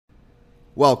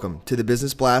Welcome to the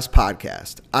Business Blast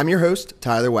podcast. I'm your host,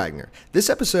 Tyler Wagner. This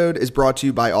episode is brought to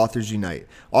you by Authors Unite.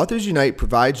 Authors Unite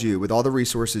provides you with all the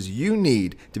resources you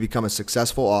need to become a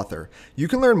successful author. You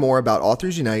can learn more about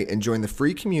Authors Unite and join the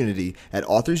free community at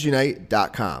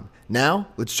authorsunite.com. Now,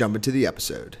 let's jump into the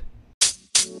episode.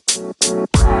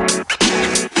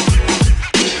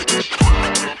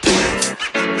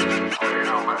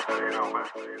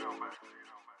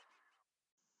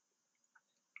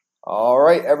 All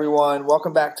right, everyone.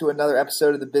 Welcome back to another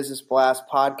episode of the Business Blast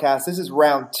podcast. This is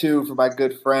round 2 for my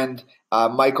good friend,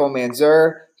 Michael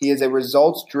Manzur. He is a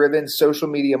results-driven social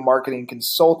media marketing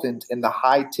consultant in the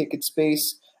high-ticket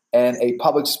space and a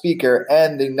public speaker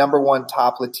and the #1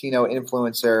 top Latino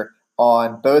influencer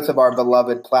on both of our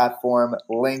beloved platform,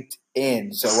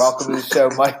 LinkedIn. So welcome to the show,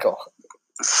 Michael.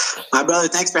 My brother,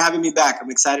 thanks for having me back. I'm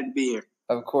excited to be here.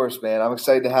 Of course, man. I'm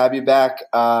excited to have you back.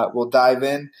 We'll dive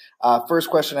in. First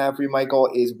question I have for you, Michael,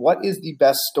 is what is the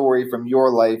best story from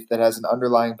your life that has an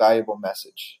underlying valuable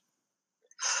message?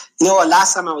 You know what?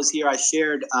 Last time I was here, I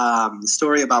shared the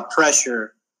story about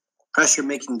pressure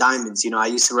making diamonds. You know, I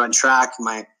used to run track.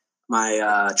 My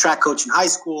track coach in high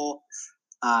school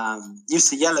used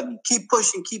to yell at me, keep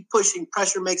pushing.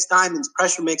 Pressure makes diamonds.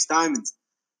 Pressure makes diamonds.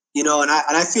 You know, and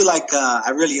I feel like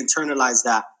I really internalized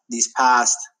that these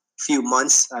past few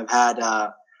months. I've had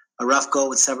a rough go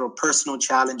with several personal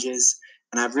challenges,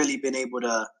 and I've really been able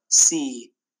to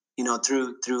see, you know,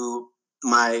 through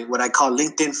my what I call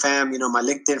LinkedIn fam, you know, my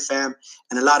LinkedIn fam,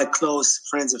 and a lot of close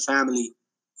friends and family,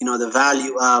 you know, the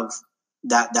value of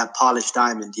that polished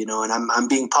diamond, you know, and I'm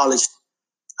being polished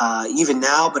even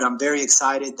now, but I'm very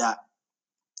excited that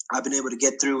I've been able to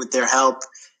get through with their help,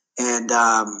 and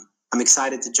I'm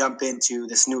excited to jump into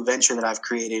this new venture that I've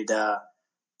created.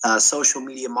 Social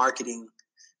media marketing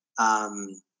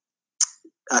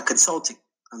consulting.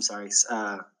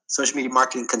 Social media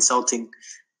marketing consulting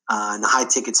in the high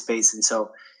ticket space, and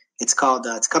so it's called.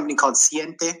 It's a company called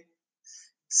Siente,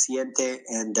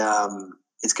 and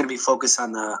it's going to be focused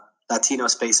on the Latino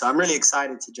space. So I'm really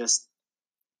excited to just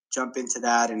jump into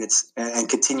that and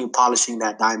continue polishing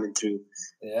that diamond through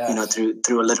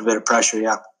a little bit of pressure.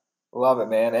 Yeah, love it,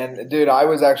 man. And dude, I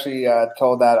was actually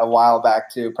told that a while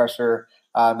back too. Pressure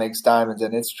makes diamonds,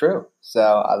 and it's true. So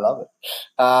I love it.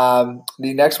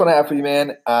 The next one I have for you,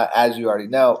 man, as you already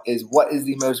know, is what is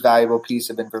the most valuable piece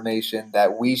of information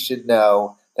that we should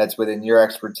know that's within your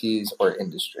expertise or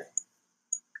industry?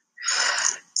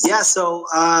 Yeah, so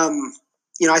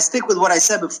you know, I stick with what I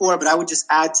said before, but I would just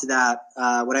add to that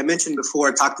what I mentioned before.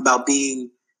 I talked about being,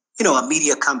 you know, a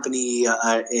media company,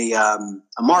 a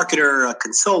marketer, a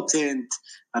consultant,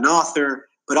 an author,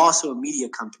 but also a media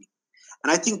company.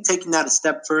 And I think taking that a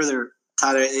step further,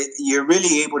 Tyler, you're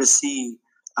really able to see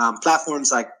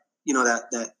platforms like, you know,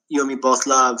 that you and me both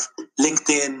love,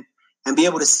 LinkedIn, and be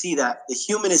able to see that the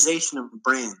humanization of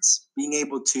brands, being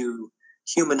able to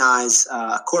humanize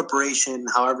a corporation,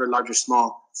 however large or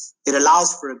small, it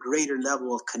allows for a greater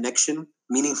level of connection,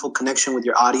 meaningful connection with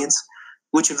your audience,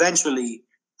 which eventually,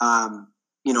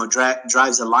 you know,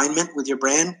 drives alignment with your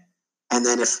brand. And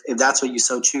then if that's what you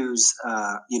so choose,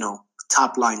 you know,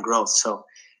 top line growth. So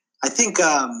I think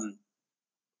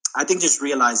just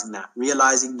realizing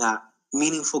that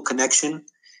meaningful connection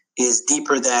is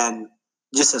deeper than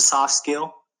just a soft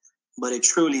skill, but it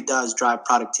truly does drive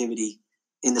productivity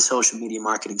in the social media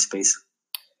marketing space.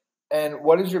 And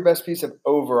what is your best piece of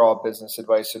overall business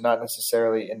advice, so not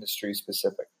necessarily industry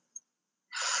specific?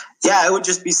 Yeah, it would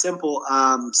just be simple.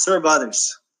 Serve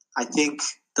others. I think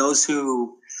those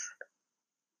who,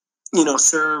 you know,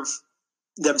 serve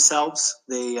themselves,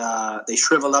 they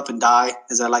shrivel up and die,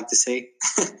 as I like to say.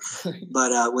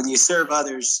 But when you serve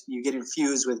others, you get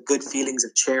infused with good feelings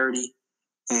of charity,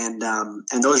 and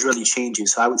those really change you.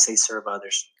 So I would say serve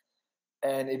others.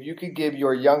 And if you could give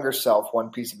your younger self one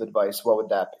piece of advice, what would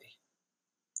that be?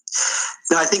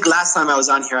 No, I think last time I was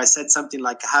on here, I said something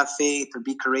like have faith or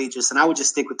be courageous, and I would just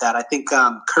stick with that. I think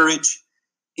courage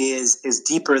is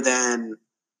deeper than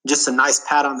just a nice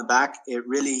pat on the back. It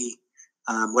really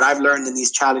what I've learned in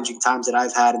these challenging times that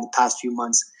I've had in the past few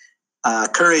months,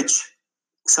 courage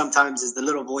sometimes is the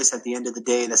little voice at the end of the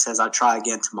day that says, I'll try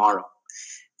again tomorrow.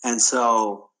 And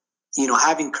so, you know,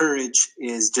 having courage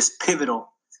is just pivotal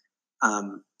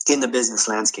in the business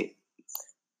landscape.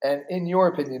 And in your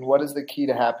opinion, what is the key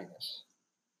to happiness?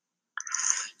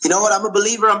 You know what? I'm a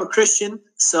believer. I'm a Christian.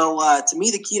 So to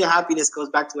me, the key to happiness goes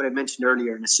back to what I mentioned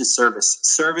earlier, and it's just service.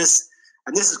 Service,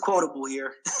 and this is quotable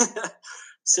here.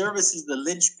 Service is the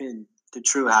linchpin to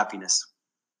true happiness.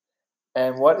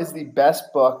 And what is the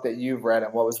best book that you've read,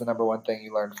 and what was the #1 thing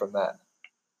you learned from that?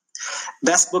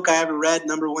 Best book I ever read,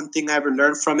 #1 thing I ever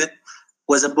learned from it.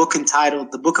 was a book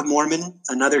entitled The Book of Mormon,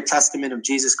 Another Testament of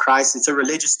Jesus Christ. It's a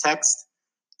religious text.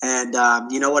 And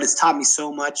you know what? It's taught me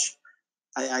so much.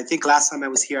 I think last time I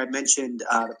was here, I mentioned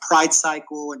the pride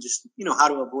cycle and just, how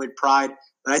to avoid pride.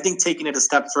 But I think taking it a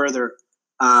step further,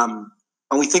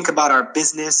 when we think about our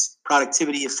business,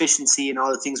 productivity, efficiency, and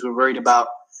all the things we're worried about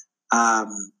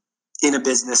in a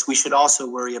business, we should also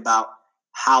worry about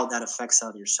how that affects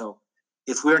others. So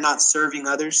if we're not serving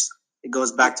others, it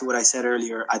goes back to what I said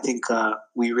earlier. I think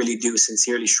we really do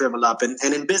sincerely shrivel up. And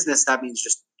in business, that means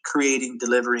just creating,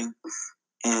 delivering,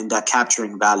 and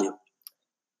capturing value.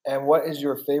 And what is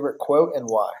your favorite quote and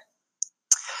why?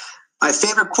 My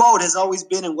favorite quote has always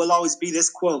been and will always be this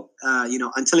quote,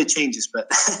 until it changes. But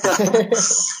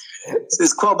it's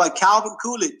this quote by Calvin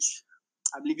Coolidge.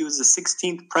 I believe he was the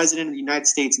 16th president of the United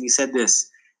States. And he said this: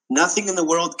 "Nothing in the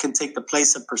world can take the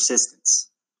place of persistence.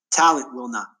 Talent will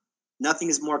not. Nothing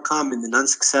is more common than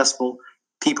unsuccessful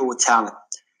people with talent.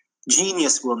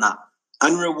 Genius will not.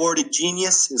 Unrewarded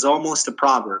genius is almost a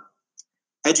proverb.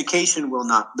 Education will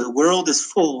not. The world is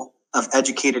full of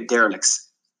educated derelicts.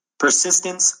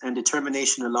 Persistence and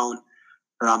determination alone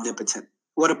are omnipotent."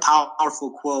 What a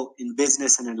powerful quote in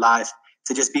business and in life,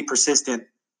 to just be persistent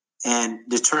and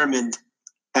determined.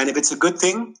 And if it's a good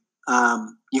thing,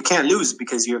 you can't lose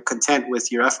because you're content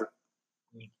with your effort.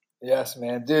 Yes,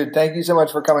 man. Dude, thank you so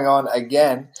much for coming on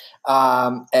again.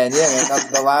 And yeah,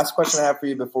 man, the last question I have for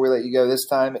you before we let you go this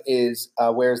time is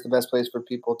where's the best place for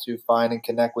people to find and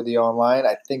connect with you online?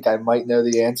 I think I might know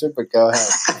the answer, but go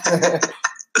ahead.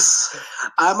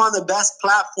 I'm on the best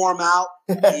platform out.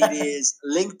 It is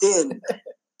LinkedIn.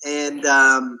 And,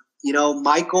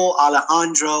 Michael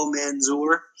Alejandro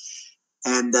Manzur,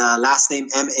 and last name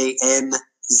Manzur.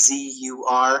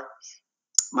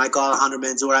 Michael Alejandro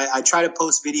Manzur. I try to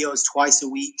post videos twice a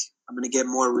week. I'm going to get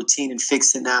more routine and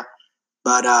fixed in that.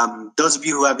 But those of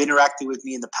you who have interacted with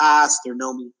me in the past or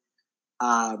know me,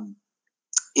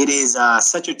 it is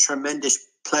such a tremendous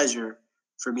pleasure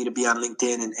for me to be on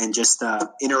LinkedIn and just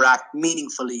interact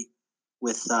meaningfully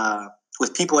with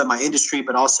people in my industry,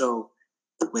 but also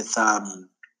with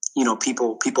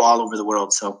people all over the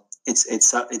world. So it's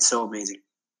so amazing.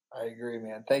 I agree,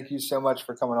 man. Thank you so much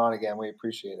for coming on again. We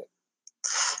appreciate it.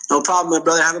 No problem, my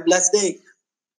brother. Have a blessed day.